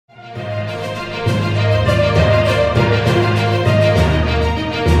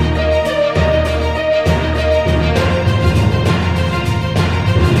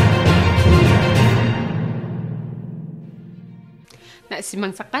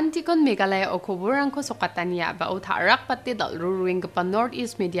simang sakantikon Meghalaya o kuburang ko sokatania ba utarak pati dal ruruing pa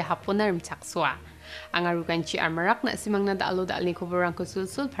Northeast Media hapon na rimchakswa. Ang Ruganchi Marak na simang nadalo dal ni kuburang ko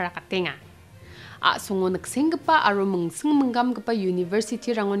sulsul para katinga. Sungo nagsingpa aro mengseng menggam kepa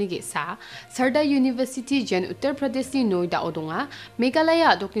University rangoni gesa, Sarda University jen Uttar Pradesh ni Noida odonga,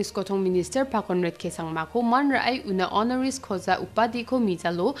 Meghalaya doknis kotong minister Pakonret ke Sangma ko man raay una honoris causa upadi ko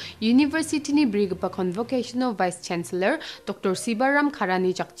mizalo, University ni brigpa convocational vice chancellor Dr. Sibaram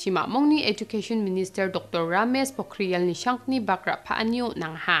Karani Jakchima mongni Education Minister Dr. Ramesh Pokhriyal Nishank ni bakra paanyo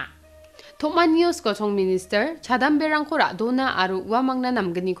nangha. Tomanios kotong minister chadamberang ko radona aru uamang na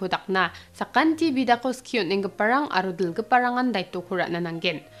namgani ko dakna sakanti bidakos kiyon ng parang aru dilgeparangan daito ko na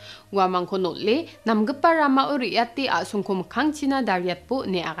nanggen. Uamang ko notle namgeparama uriyati asung kumkang china daryat po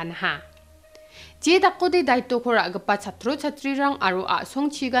ne akan ha. Jedako de daito ko ragapa chatro chatrirang aru asung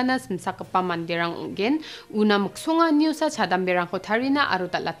chigana simsakapa mandirang ungen una muksonga niyo sa chadamberang ko tarina aru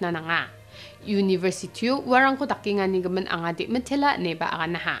talat na nga. University warang ko takingan ni gaman ang adik metela neba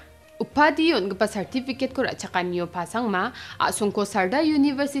akan ha. Upadi yon gapa certificate ko ratsakan niyo pasang asung ko Sarda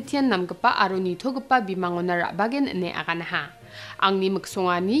University yan namgapa aro nito gapa bimangon na rabagen ne akan ha. Ang ni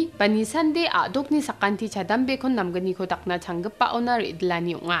magsungani panisan de adok ni sakanti chadambe kon namgani ko takna changgapa onar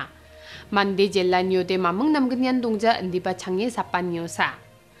idlani nga. Mande jela niyo de mamang namganian dongja hindi ba changi sapan niyo sa.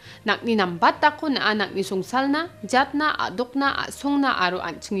 Nakni nambat ako na anak ni sungsal na, jat na, adok na, asung na aro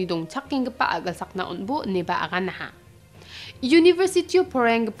anching ni dongchak yung gapa agasak na unbo ne ba akan ha. University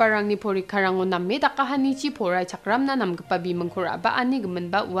porang parang ni pori karango namme dakahani chi porai chakram na namgpa bimang kuraba ani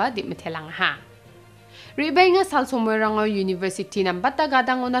gemenba wa di metelang ha. Ribay nga salsomorango University nambata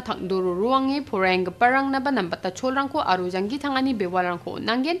gadang ona tangduru ruangi porang parang na ba nambata cholrang ko aro janggi tangani bewalang ko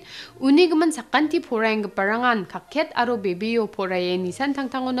nanggen uni gemen sakanti porang parangan kaket aro bebiyo poraye nisan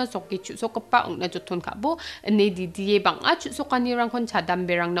tangtangona sokki chusokpa ongna joton kabo ne didiye bang a chusokanirang kon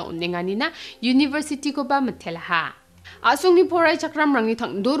chadamberang na unengani na University ko ba metela ha. Asung ni porai chakram rang ni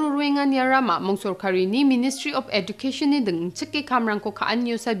thang doru ruengan yara ma mong sorkari ni Ministry of Education ni deng chike kamrang ko kaan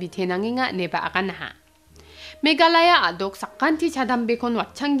niyo sa bitenangi nga neba akan ha. Meghalaya adok sakanti chadambe kon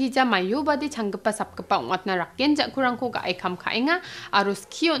watchanggiza mayobadi changgpa sapgpa ongat na rakken jakurang ko gaay kam kainga arus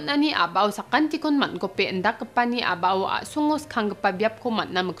kiyon na ni abaw sakanti kon man gope endakpa ni abaw asungos kanggpa biap ko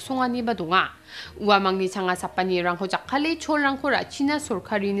man na magsungani badunga. Uamang ni changa sapanirang ko jakali cholrang ko rachina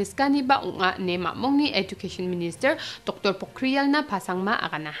sorkari niskani ba unga ne mamong ni Education Minister Dr. Pokhriyal na pasangma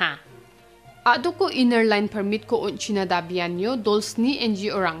akan ha. Adoko inner line permit ko unchina dabian nyo dols ni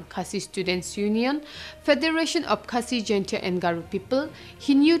NGO rang Khasi Students Union, Federation of Khasi Jaintia and Garo People,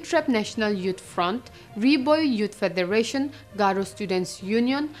 Hinyu Trap National Youth Front, Reboy Youth Federation, Garo Students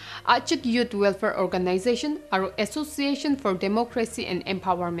Union, Achik Youth Welfare Organization, Aro Association for Democracy and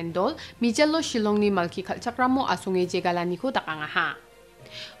Empowerment dol, Mijalo Shillong ni Malki Kalchakramo asunge jegalani ko takanga ha.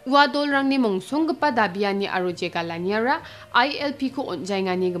 Uadol rang ni mongsong gapa dabian ni aro jegalanyara ILP ko onjay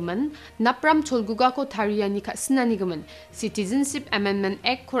nga ni gaman napram cholguga ko tarian ni kasina ni gaman Citizenship Amendment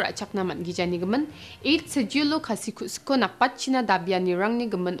Act ko rachak naman gija ni gaman 8 sejulo kasikus ko napatchina dabian ni rang ni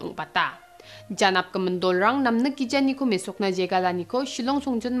gaman ungpata janap gaman dol rang namna gija ni ko mesok na jegalani ko Shillong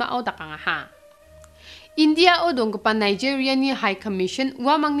songjon mao dakanga ha. India o dongpa Nigeria ni High Commission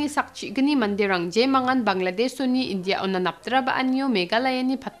uamang ni sakchi gani mandirang je mangan Bangladesh ni India o nanaptra ba anyo Meghalaya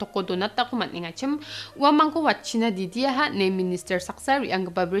ni patoko donata ko maningachim uamang ko watchina didia ha ne Minister Saksari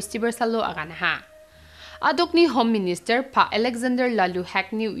ang babristiber salo agan ha. Adok ni Home Minister Pa Alexander Lalu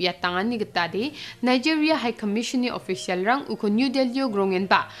Hackney uyatangan ni getade Nigeria High Commission ni official rang uko New Delhi o grongen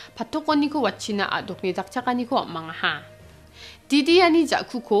ba patoko ni ko watchina adok ni dakchakani ko mga ha. Didiani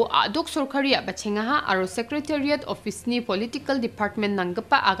jakuko adok sorkari abachengaha aro Secretariat Office ni Political Department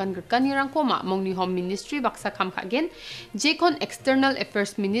nanggapa agan gerkanirang ko mong ni Home Ministry baksa kam kagen jekon External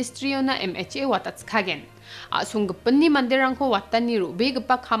Affairs Ministry na MHA watats kagen asung gepen ni manderang ko watan ni rube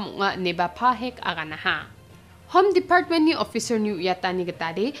gepa kamunga neba pahek aganaha. Home Department ni officer ni uyata ni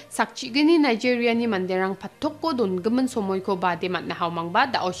getade sakchi gani Nigeria ni manderang patok ko don gemen somoy ko bade mat na haumang ba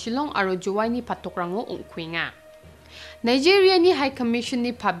dao Shillong aro juway ni patok rango ungkwinga. Nigeria ni High Commission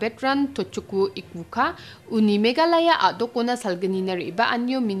ni Pabetran Tochukwu Ikwuka uni Meghalaya adok ko na salgani na riba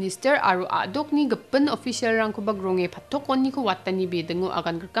anyo minister aro adok ni gepen official rang ko bagronge patok ko ni ko watan ni bedengo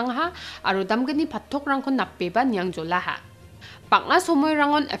agan gerkang ha aro damgani patok rang ko nappeban yang jolaha. Panga somoy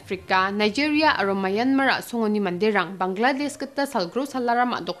rangon Africa, Nigeria aro Myanmar songon ni manderang Bangladesh kata salgro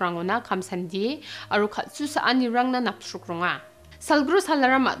salaram adok rangona kamsandie aro katsu saan ni rang na napsrukronga. Salgro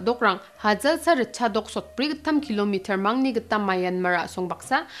salaram at dokrang hazal sa recha dok sotpri gitam kilometer mangni gitam Myanmar asong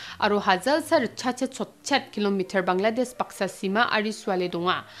baksa aro hazal sa recha chet sotchet kilometer Bangladesh baksa sima ari swale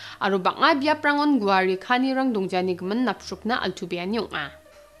donga aro banga biaprangon guari khanirang dongjani gmen napsukna altubian yonga.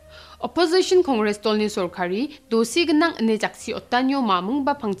 Opposition Congress tolni sorkari dosi genang ne jaksi otanyo mamung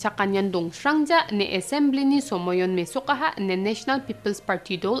ba pangchakanyan dongsrangja ne assembly ni somoyon mesokaha ne National People's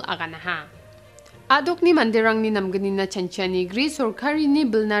Party dol aganaha. Adok ni mandirang ni namgani na chanchani gri sorkari ni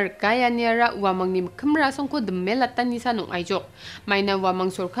Benard kaya niara wamang ni mkemra songko demelatan ni sanong ayjok. Maina wamang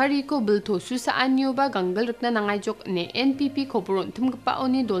sorkari ko bil tosu sa anyo ba ganggal rukna nang ayjok ne NPP koburon tumgpa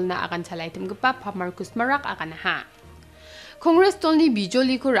oni dolna akan salay tumgpa pa Marcus Marak aganaha. Congress tolni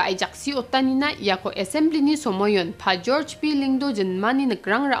bijoli ko rai jaksi otanina yako assembly ni somoyon pa George P. Lingdo jenmani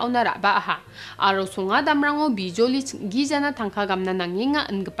negrang rauna raba aha. Aro songa damrango bijoli gijana tangka gamna nanginga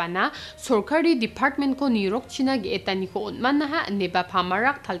engepana sorkari department ko nirok china geetani ko onman naha neba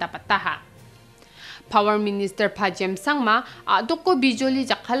pamarak taldapataha. Power Minister pa Sangma adok ko bijoli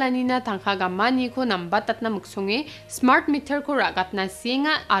jakhalanina tangka gamani ko nambatat na muksonge smart meter ko ragat na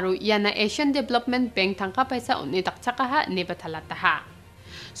singa aro yana Asian Development Bank tangka paisa onni dakchakaha ne batalataha.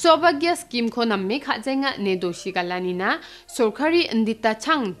 Sobagya scheme ko namme khajenga ne doshi galanina sorkari endita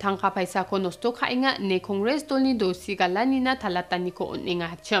chang tangka paisa ko nosto khainga ne Congress tolni doshi galanina talatani ko onninga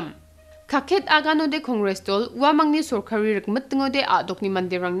hacham. Kaket agano de Congress tol wamang ni sorkari rekmet tengo de adok ni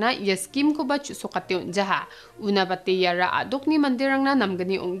mandirang na ya scheme ko ba sokate unjaha una bate yara adok ni mandirang na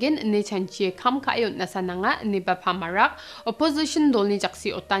namgani onggen ne chanchie kam kayon na sananga ne ba pamarak opposition dol ni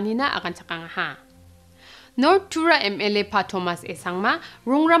jaksi otani na akan chakanga ha. North Tura MLA pa Thomas E. Sangma,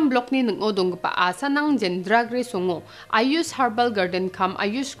 Rongram Block ni ng odong pa asa ng Jendragre Songo, Ayus Herbal Garden kam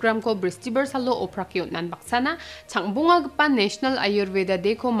Ayus Gram ko Bristiber Salo Oprakyo nan baksana, chang bungag pa National Ayurveda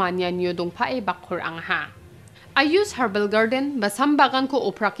Deko Manya Nyodong pa e bakhor ang ha. Ayus Herbal Garden, basambagan ko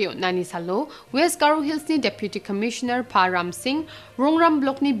oprakyo nani salo, West Garo Hills ni Deputy Commissioner Pa Ram Singh, Rongram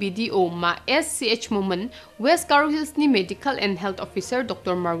Block ni BDO ma SCH Momen, West Garo Hills ni Medical and Health Officer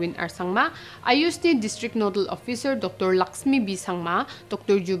Dr. Marwin R. Sangma, Ayus ni District Nodal Officer Dr. Laxmi B. Sangma,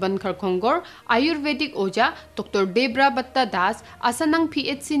 Dr. Juban Karkongor, Ayurvedic Oja, Dr. Debra Batta Das, asanang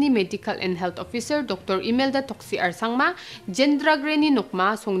PHC ni Medical and Health Officer Dr. Imelda Toksi R. Sangma, Jendragre ni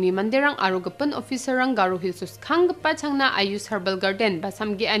Nukma, song ni Mandirang Arogapan Officer ang Garo Hills Kangpa changna Ayus Herbal Garden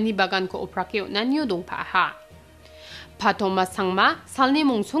basamgi ani bagan ko oprakyo nanyo dong paaha. Pa Thomas Sangma salni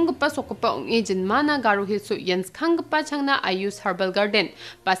mong songgpa sokpa ong ejen mana Garo Hills yens kangpa changna Ayus Herbal Garden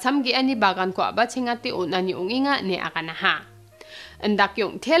basamgi ani bagan ko aba chingati o nani ong inga ne akanaha. Endak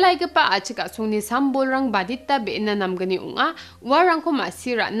yung telay pa achika songni sambolrang badita beena namgani unga warang ko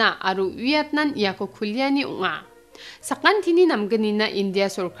masira na aru Vietnam yako kulyani unga. Sakan tini namgani na India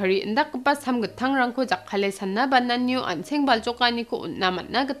sorkari endak pa samgetang rangko jakhale sanna bananyo anseng baljokani ko unnamat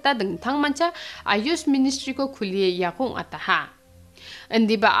na geta dengtang mancha Ayush Ministry ko kuliye yakong ataha.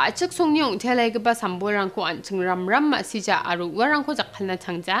 Endi ba achik songyong telay pa sambolrangko anseng ramram masija aru warangko jakhalna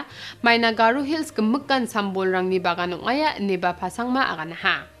changja maina Garo Hills gemukkan sambolrang ni baganong aya ni ba pasangma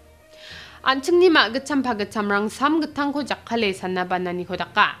aganaha. Anchingni magacham pagachamrang samgetangko jakhale sanna banani ko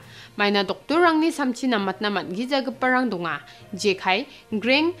daka. Maina doktorang ni samchi namat namat gijagparang donga jekai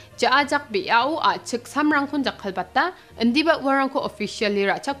greng jaajak beau achik samrang kon jakhal batta endiba warang ko officially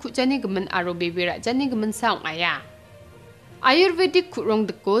racha kujani gemen aro bebe rajani gemen saung aya Ayurvedic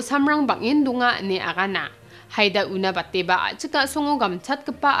kurong deko samrang bangin donga ne agana haida una bateba achika songo gamchat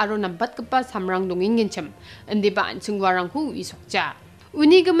kepa aro nambat kepa samrang dongin genchem endiba anching warang ko wisokja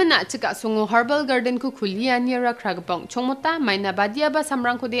Uni gemen achika songo Herbal Garden ko kulian yara kragpong chongmota maina badia ba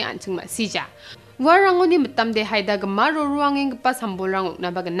samrang ko de anching masija. Warango ni metam de haida gemaro ruanging kepa sambolrang na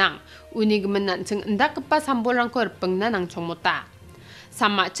baganang. Uni gemen anching endak kepa sambolrang ko erpeng na nang chongmota.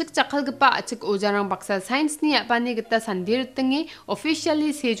 Sama achik jakal kepa achik ojarang baksa science ni apani geta sandir tengi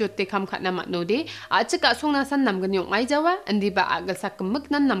officially sejote kam khatna matnode achik asong nasan namgani ong aijawa andi ba agal sakemuk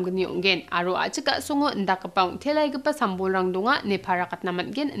nan namgani onggen aro achik asongo endak kepa telai kepa sambolrang donga ne parakat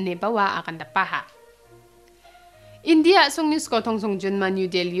namatgen ne bawa akan dapaha. India asong ni skotong songjun ma New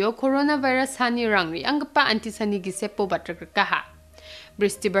Delhi coronavirus hani rangri anggepa antisani gisepo batrakaha.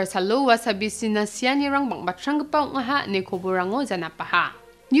 Bristiber salo wasabi sinasiani rang bang batrang pa ngaha ne koborango janapaha.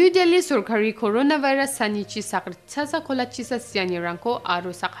 New Delhi sorkari coronavirus sanichi sakrcha sa kolachi sa siani rangko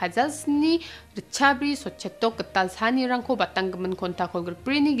aro sakhajal sni rechabri socheto ketal sani rangko batanggemen konta kol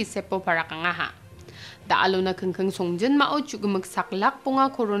gruprini gisepo parakangaha. Daalo na kengkeng songjen mao chugumuk saklak ponga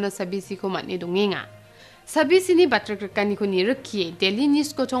corona sabisi ko matni dongenga. Sabi sini batrakanikani ko nirukye Delhi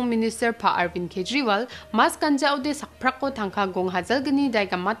News Kotong Minister Pa Arvind Kejriwal mas kanjao de sakprak ko tangka gong hazal gani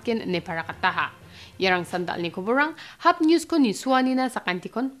daigamatken ne parakataha. Yarang sandal ni kuburang hap news ko ni suanina sa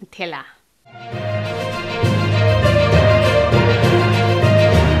kantikon tela.